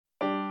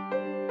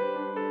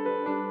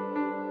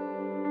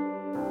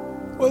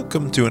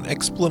Welcome to an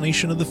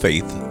explanation of the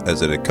faith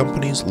as it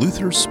accompanies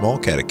Luther's Small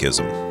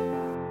Catechism.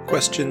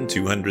 Question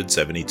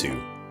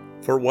 272.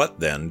 For what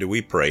then do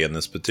we pray in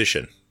this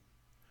petition?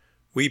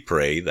 We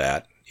pray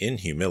that, in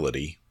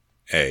humility,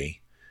 A.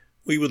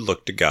 We would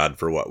look to God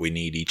for what we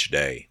need each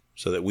day,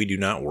 so that we do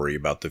not worry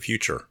about the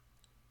future.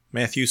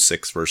 Matthew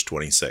 6 verse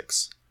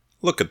 26.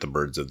 Look at the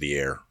birds of the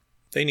air.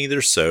 They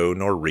neither sow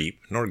nor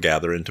reap nor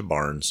gather into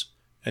barns,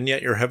 and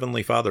yet your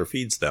heavenly Father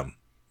feeds them.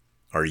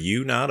 Are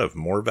you not of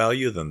more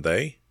value than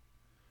they?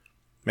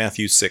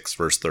 Matthew 6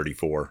 verse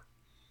 34.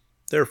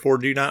 Therefore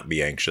do not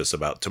be anxious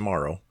about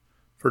tomorrow,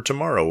 for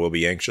tomorrow will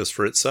be anxious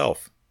for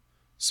itself.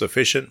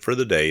 Sufficient for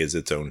the day is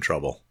its own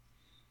trouble.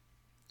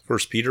 1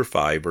 Peter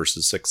 5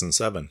 verses 6 and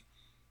 7.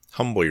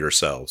 Humble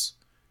yourselves,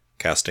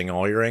 casting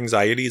all your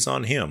anxieties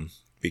on Him,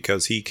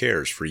 because He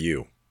cares for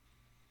you.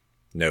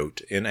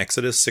 Note, in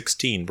Exodus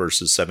 16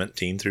 verses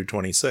 17 through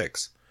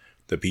 26,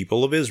 the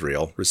people of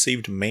Israel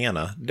received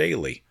manna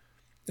daily,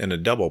 and a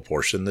double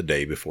portion the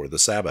day before the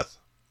Sabbath.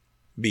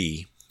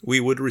 B. We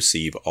would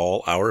receive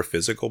all our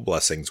physical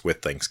blessings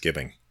with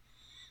thanksgiving.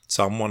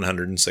 Psalm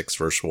 106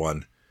 verse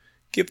 1.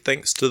 Give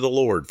thanks to the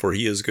Lord, for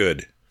He is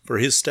good, for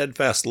His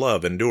steadfast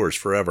love endures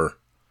forever.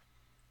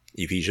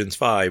 Ephesians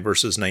 5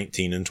 verses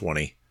 19 and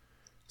 20.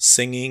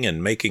 Singing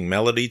and making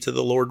melody to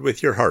the Lord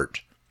with your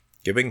heart,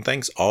 giving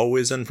thanks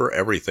always and for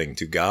everything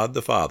to God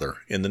the Father,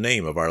 in the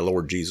name of our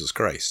Lord Jesus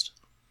Christ.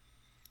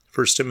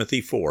 1 Timothy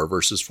 4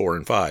 verses 4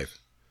 and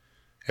 5.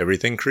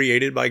 Everything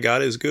created by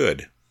God is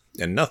good,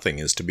 and nothing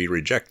is to be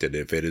rejected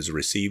if it is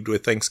received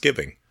with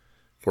thanksgiving,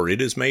 for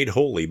it is made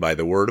holy by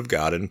the word of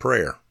God and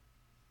prayer.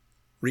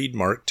 Read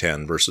Mark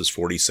 10 verses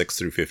 46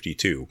 through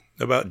 52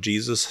 about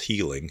Jesus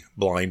healing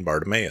blind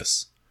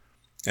Bartimaeus,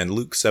 and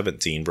Luke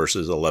 17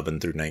 verses 11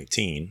 through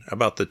 19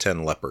 about the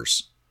 10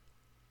 lepers.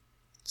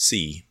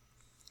 C.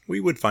 We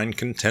would find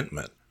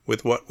contentment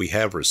with what we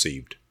have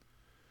received.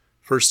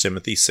 1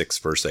 Timothy 6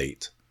 verse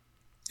 8.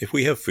 If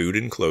we have food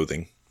and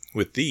clothing,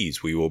 with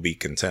these we will be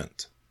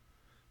content.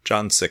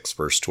 John 6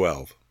 verse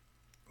 12.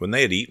 When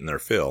they had eaten their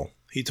fill,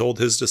 He told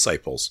His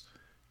disciples,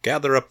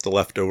 Gather up the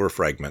leftover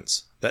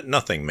fragments, that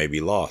nothing may be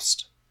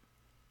lost.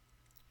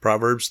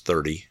 Proverbs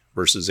 30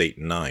 verses 8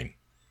 and 9.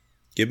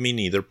 Give me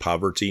neither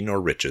poverty nor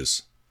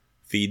riches.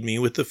 Feed me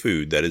with the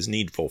food that is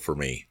needful for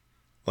me,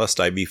 lest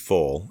I be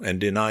full and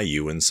deny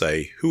you and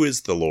say, Who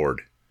is the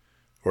Lord?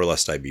 Or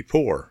lest I be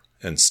poor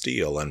and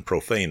steal and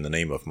profane the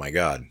name of my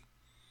God.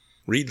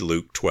 Read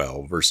Luke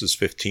 12 verses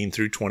 15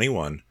 through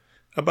 21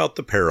 about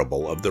the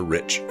parable of the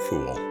rich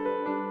fool.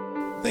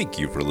 Thank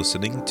you for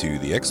listening to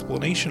the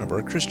explanation of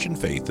our Christian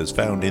faith as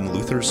found in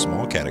Luther's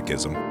Small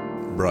Catechism,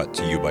 brought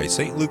to you by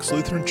St. Luke's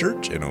Lutheran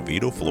Church in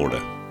Oviedo,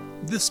 Florida.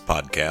 This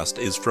podcast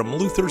is from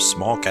Luther's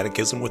Small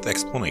Catechism with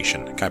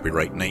Explanation,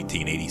 copyright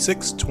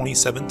 1986,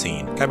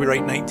 2017, copyright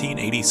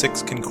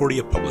 1986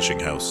 Concordia Publishing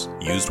House.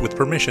 Used with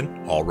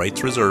permission, all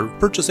rights reserved.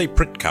 Purchase a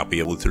print copy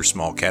of Luther's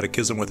Small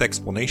Catechism with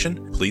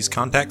Explanation. Please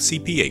contact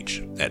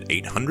CPH at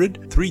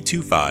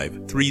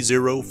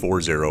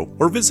 800-325-3040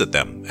 or visit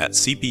them at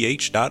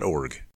cph.org.